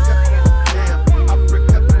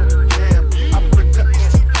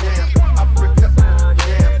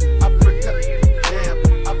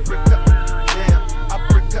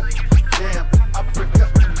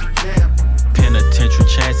 Penitentiary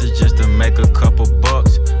chances just to make a couple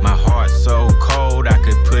bucks. My heart so cold I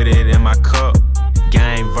could put it in my cup.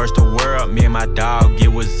 Game versus the world, me and my dog, it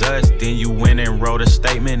was us. Then you went and wrote a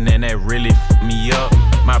statement and that really f***ed me up.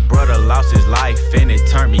 My brother lost his life and it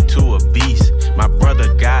turned me to a beast. My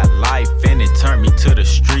brother got life and it turned me to the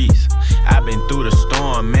streets. I've been through the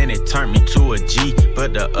storm and it turned me to a G.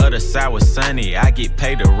 But the other side was sunny, I get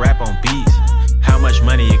paid to rap on beats. How much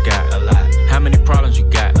money you got? A lot. How many problems you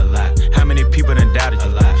got? A lot. How many people done doubted you?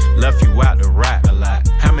 A lot. Left you out to rot? A lot.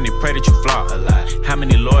 How many pray that you flop? A lot. How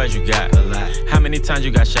many lawyers you got? A lot. How many times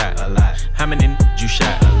you got shot? A lot. How many you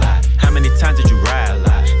shot? A lot. How many times did you ride? A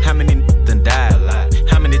lot. How many done died? A lot.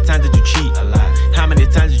 How many times did you cheat? A lot. How many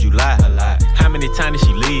times did you lie? A lot. How many times did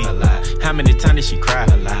she leave? A lot. How many times did she cry?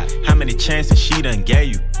 A lot. How many chances she done gave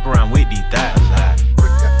you? Around with these thighs? A lot.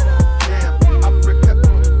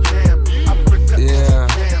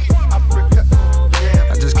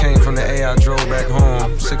 I drove back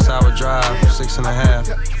home, 6-hour drive, 6.5.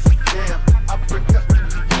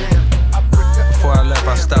 Before I left,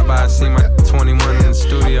 I stopped by and seen my 21 in the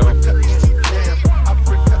studio.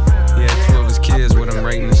 He had 2 of his kids with him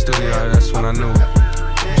right in the studio. That's when I knew.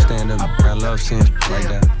 Stand up, I love seeing like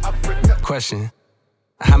that. Question.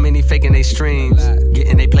 How many faking they streams,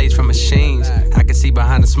 getting they plays from machines? I can see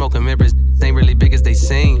behind the smoke and mirrors, ain't really big as they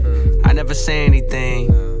seem. I never say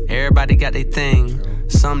anything, everybody got their thing.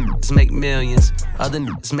 Some niggas make millions, other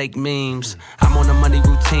niggas make memes. I'm on a money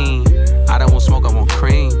routine, I don't want smoke, I want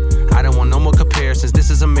cream. I don't want no more comparisons, this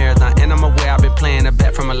is a marathon. And I'm aware I've been playing a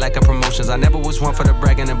bet from a lack of promotions. I never was one for the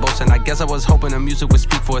bragging and boasting. I guess I was hoping the music would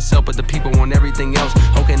speak for itself, but the people want everything else.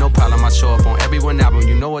 Okay, no problem, I show up on every one album.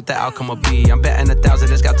 You know what the outcome will be. I'm betting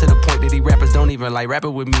 1,000. It's got to the point that these rappers don't even like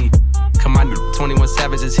rapping with me. Come on, 21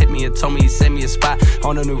 Savage just hit me and told me he sent me a spot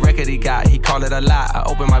on a new record he got. He called it a lie. I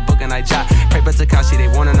opened my book and I jot. Paper Takashi, they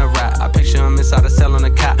wanting a rap. I picture him inside a cell on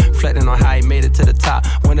a cot, reflecting on how he made it to the top,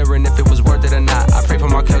 wondering if it was worth it or not. I pray for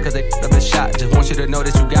my kill cause they up the shot. Just want you to know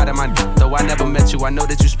that you got it, my though I never met you. I know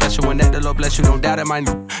that you special and that the Lord bless you. Don't doubt it, my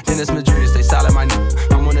Dennis Madrid, stay solid, my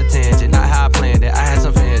I'm on a tangent, not how I planned it. I had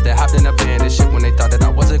some fans that hopped in a band and shit when they thought that I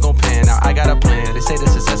wasn't gon' pan. Now I got a plan. They say the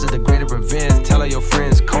success is the greater revenge. Tell all your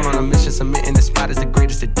friends, call on a mission, submitting the spot is the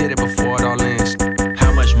greatest that did it before it all ends.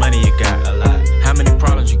 How much money you got? A lot. How many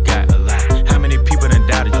problems you got? A lot. How many people done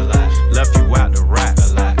doubted you? A lot. Left you out to rap?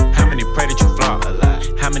 A lot. How many pray that you flop? A lot.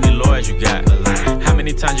 How many lawyers you got? A lot. How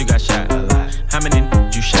many times you got shot? A lot. How many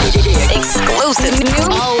you shot? Exclusive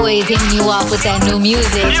new. Always hitting you off with that new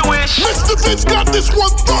music. You wish. Mr. Vince got this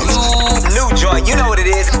one first. New joint, you know what it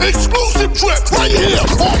is. Exclusive trip right here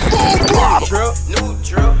on Full Throttle. New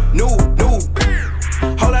drill, new.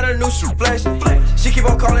 Whole lot of new flexing. She keep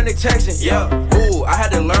on calling and texting. Yeah, ooh, I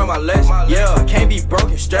had to learn my lesson. Yeah, can't be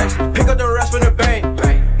broken, stretch. Pick up the rest from the bank.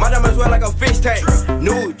 My diamonds wear like a fish tank.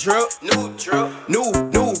 New drill, new.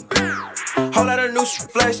 Whole lot of new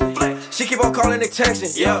flexing. She keep on calling and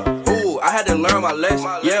texting. Yeah, ooh, I had to learn my lesson.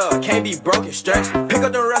 Yeah, can't be broken, stretch. Pick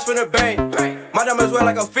up the rest from the bank. My diamonds wear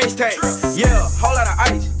like a fish tank. Yeah, whole lot of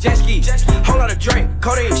ice, jet ski. Whole lot of drink,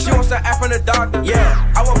 codeine. She wants to act from the doctor.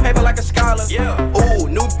 Yeah, I want paper like a scholar. Yeah, ooh,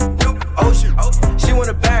 new ocean. She want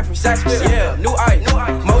a bag from Saxville. Yeah, new ice,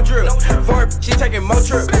 more drip. For her, she taking more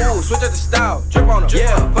trip. Ooh, switch up the style, drip on her.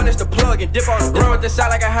 Yeah, furnish the plug and dip on her. Run with the side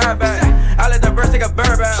like a handbag. I let the birds take a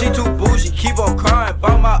bird bath. She too bougie, keep on crying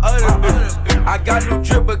about my other bitch. I got new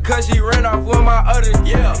drip because she ran off with my other.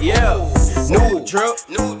 Yeah, new drip,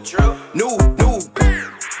 new.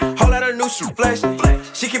 Whole lot of new flexing.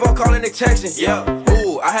 She keep on calling and texting. Yeah,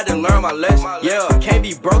 ooh, I had to learn my lesson. Yeah, can't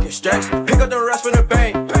be broken, stretch. Pick up the rest from the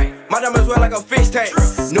bank. My diamonds wear like a fish tank.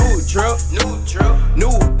 New drip, new.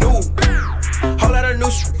 Whole lot of new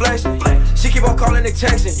flexing. She keep on calling and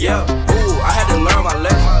texting. Yeah, ooh, I had to learn my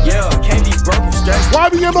lesson. Yeah, can't be broken, stretch.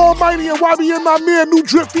 YBN Almighty and YBN my man, new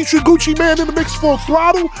drip featuring Gucci Man in the mix, Full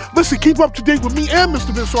Throttle. Listen, keep up to date with me and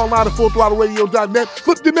Mr. Vince online at FullThrottleRadio.net.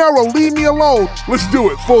 Flip De Niro, leave me alone. Let's do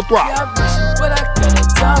it, Full Throttle. Yeah, I miss you, but I got no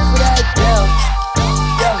time for that.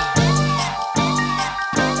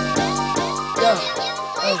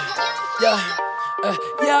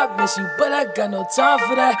 Yeah, I miss you, but I got no time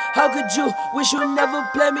for that. How could you wish you never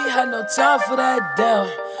play me? Had no time for that. Damn,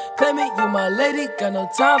 claim it, you my lady, got no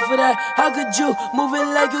time for that. How could you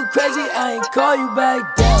moving like you crazy? I ain't call you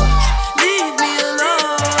back down. Leave me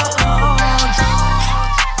alone.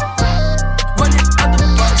 Running out the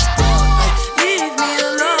bus down. Leave me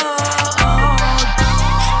alone.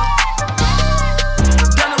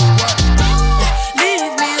 Gonna what?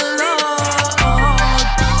 Leave me alone.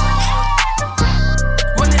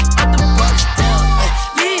 Running out the bus down.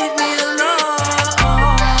 Leave me alone.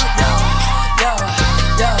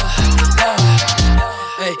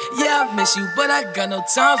 Yeah, I miss you, but I got no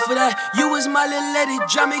time for that. You was my little lady,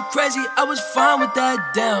 drive me crazy. I was fine with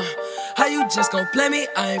that. Damn, how you just gon' play me?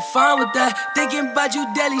 I ain't fine with that. Thinking about you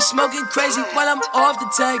daily, smoking crazy while I'm off the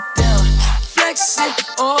tag. Down, flexing,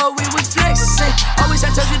 oh we was flexing. Always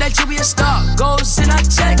I told you that you be a star. Goals in our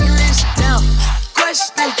checklist. Down,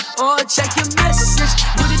 question or check your message.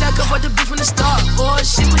 Knew that I could afford the beef from the start, or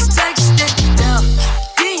she was texting. Down,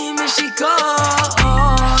 demon she called.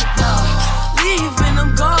 Yeah, leaving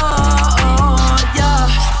them gone. Yeah,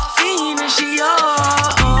 fiending she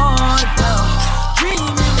on. Yeah,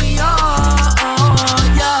 dreaming we on.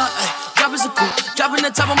 Yeah, drop is a cool, dropping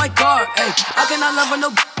the top of my car. Ay, I cannot love her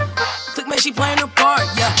no. Click man, she playing her part.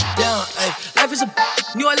 Yeah, down. Ay, life is a.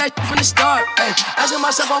 Knew all that shit from the start. Ay, asking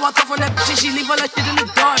myself how I come from that bitch and she leave all that shit in the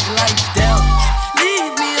dark. Like down,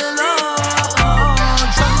 leave me alone.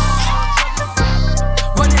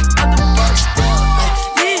 Running out the bus down. Ay,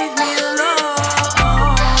 leave me alone.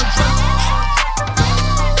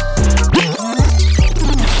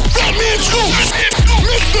 Fatman Scoop,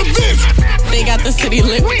 Mr. Vince. They got the city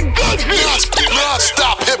lit. We good here.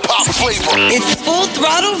 Non-stop hip-hop flavor. It's Full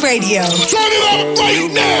Throttle Radio. Turn it up right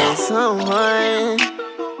now. Someone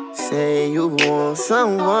say you want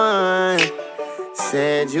someone.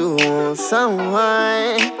 Said you want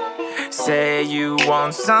someone. Say you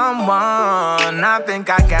want someone. I think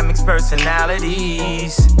I got mixed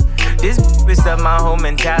personalities. This is of my whole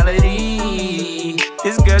mentality.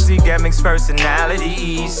 This girl, she got mixed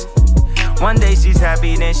personalities. One day she's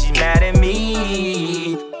happy, then she mad at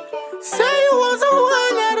me. Say you want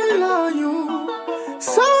someone that'll love you,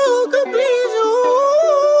 so who could please you,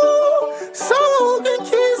 so who can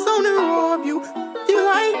kiss on and rob you. You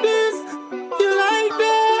like this, you like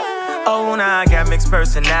that. Oh, now I got mixed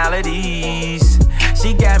personalities.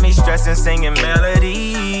 She got me stressing, singing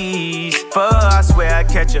melodies. For her, I swear I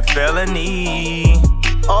catch a felony.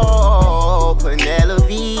 Oh,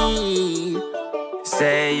 Penelope.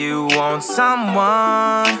 Say you want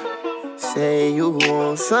someone. Say you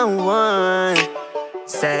want someone.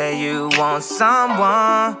 Say you want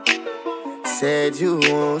someone. Said you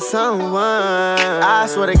want someone. I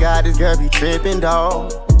swear to God, this girl be trippin',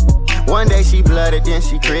 dawg. One day she blooded, then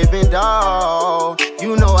she crippin', dawg.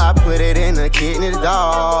 You know I put it in her kidneys,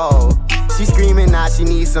 dawg. She screaming now she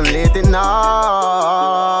needs some Lithanol.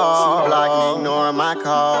 She blocking, ignoring my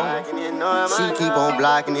call. She keep on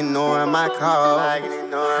blocking, ignoring my call.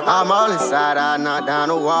 I'm all inside, I knock down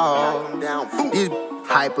the wall. This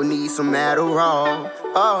hyper needs some Adderall.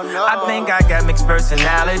 Oh no. I think I got mixed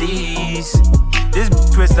personalities. This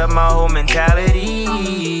twist up my whole mentality.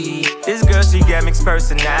 This girl, she got mixed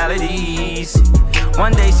personalities.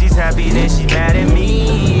 One day she's happy, then she mad at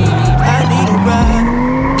me. I need a ride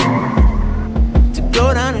to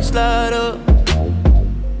go down and slide up.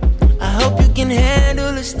 I hope you can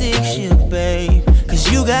handle a stick shift, babe, cause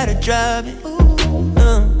you gotta drive it.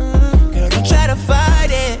 Girl, don't try to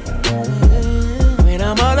fight it when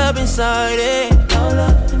I'm all up inside it.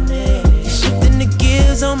 You're shifting the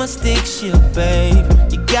gears on my stick shift, babe.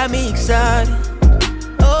 You got me excited.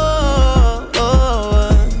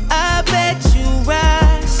 I bet you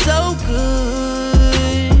ride so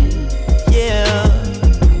good, yeah.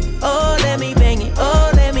 Oh, let me bang it,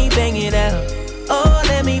 oh, let me bang it out. Oh,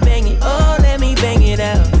 let me bang it, oh, let me bang it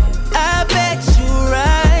out. I bet you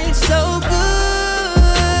ride so good.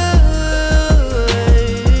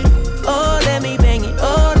 Oh, let me bang it,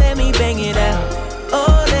 oh, let me bang it out.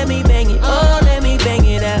 Oh, let me bang it, oh, let me bang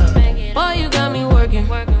it out. Boy, you got me working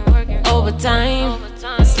overtime.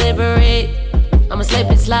 Slippery, I'ma slip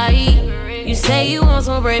and slide. You say you want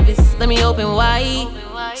some breakfast, let me open wide.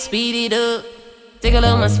 Speed it up, tickle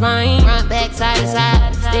up my spine. Front, back, side to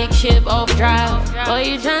side, stick shift overdrive. Boy,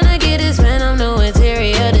 you tryna get this random new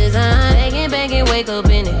interior design. Bangin', wake up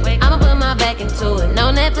in it. I'ma put my back into it. No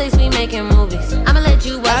Netflix, we making movies. I'ma let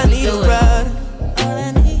you watch me do it. I need a rider, all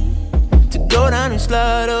I need to go down and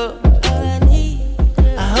slide up. All I need,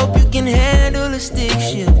 I hope you can handle a stick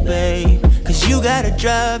shift, babe, cause you gotta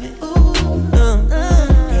drive it. Girl,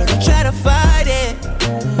 don't try to fight it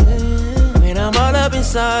when I'm all up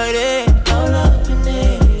inside it.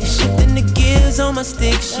 You're shifting the gears on my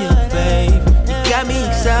stick shift, babe. You got me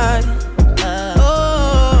excited.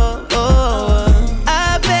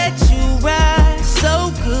 I bet you ride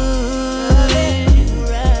so good,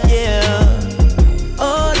 yeah.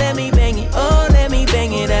 Oh, let me bang it, oh, let me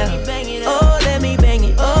bang it out. Oh, let me bang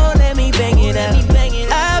it, oh, let me bang it out.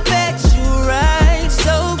 I bet you ride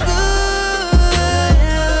so good,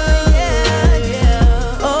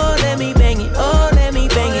 yeah. Oh, let me bang it, oh, let me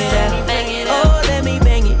bang it out. Oh, let me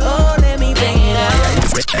bang it, oh, let me bang it out.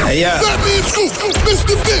 Hey, yeah.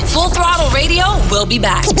 Full Throttle Radio will be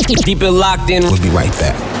back. Keep it locked in. We'll be right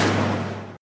back.